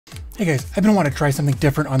Hey guys, I've been wanting to try something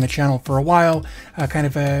different on the channel for a while, kind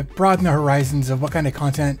of broaden the horizons of what kind of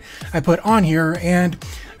content I put on here, and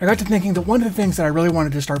I got to thinking that one of the things that I really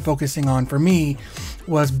wanted to start focusing on for me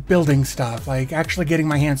was building stuff, like actually getting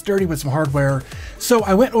my hands dirty with some hardware. So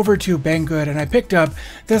I went over to BangGood and I picked up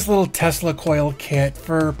this little Tesla coil kit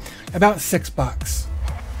for about $6.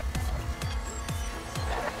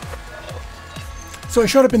 So it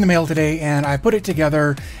showed up in the mail today and I put it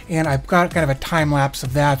together and I've got kind of a time lapse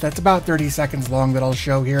of that. That's about 30 seconds long that I'll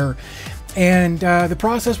show here. And the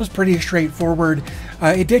process was pretty straightforward.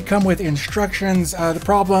 It did come with instructions. The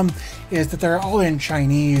problem is that they're all in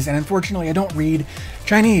Chinese, and unfortunately I don't read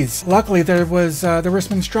Chinese. Luckily there were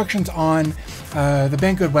some instructions on the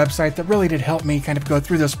BangGood website that really did help me kind of go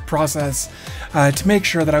through this process to make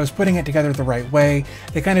sure that I was putting it together the right way.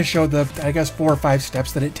 They kind of showed the, I guess, 4 or 5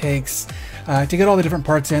 steps that it takes to get all the different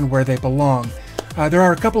parts in where they belong. There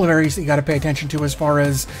are a couple of areas that you got to pay attention to as far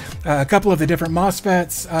as a couple of the different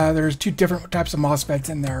MOSFETs. There's 2 different types of MOSFETs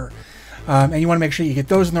in there, and you want to make sure you get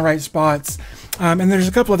those in the right spots. And there's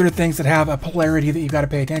a couple other things that have a polarity that you got to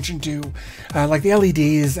pay attention to, like the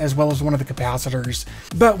LEDs as well as one of the capacitors.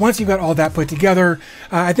 But once you got all that put together,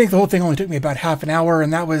 I think the whole thing only took me about half an hour,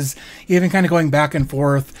 and that was even kind of going back and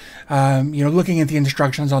forth, you know, looking at the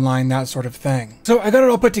instructions online, that sort of thing. So I got it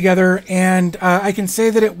all put together, and I can say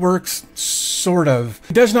that it works sort of.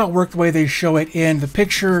 It does not work the way they show it in the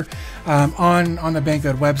picture on the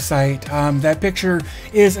BangGood website. That picture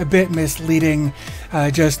is a bit misleading,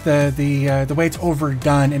 just the way it's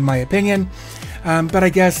overdone in my opinion. But I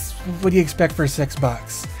guess, what do you expect for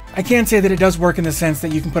 $6? I can say that it does work in the sense that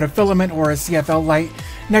you can put a filament or a CFL light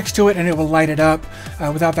next to it and it will light it up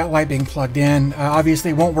without that light being plugged in.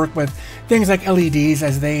 Obviously it won't work with things like LEDs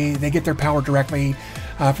as they get their power directly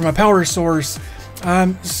from a power source.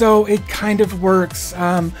 So it kind of works.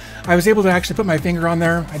 I was able to actually put my finger on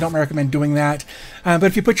there. I don't recommend doing that. But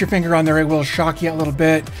if you put your finger on there, it will shock you a little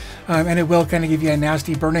bit. And it will kind of give you a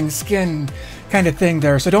nasty burning skin kind of thing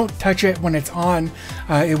there. So don't touch it when it's on.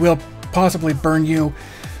 It will possibly burn you.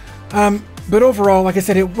 But overall, like I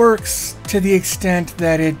said, it works to the extent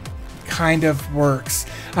that it kind of works.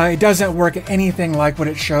 It doesn't work anything like what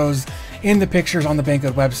it shows in the pictures on the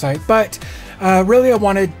BangGood website, but really I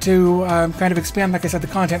wanted to kind of expand, like I said, the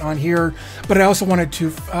content on here, but I also wanted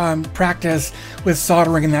to practice with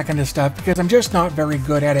soldering and that kind of stuff because I'm just not very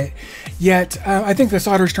good at it yet. I think the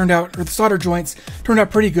solder joints turned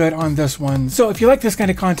out pretty good on this one. So if you like this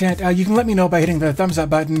kind of content, you can let me know by hitting the thumbs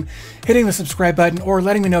up button, hitting the subscribe button, or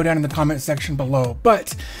letting me know down in the comment section below.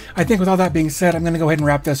 But I think with all that being said, I'm going to go ahead and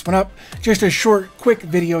wrap this one up. Just a short, quick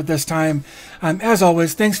video this time. As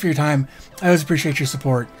always, thanks for your time. I always appreciate your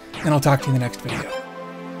support, and I'll talk to you in the next video.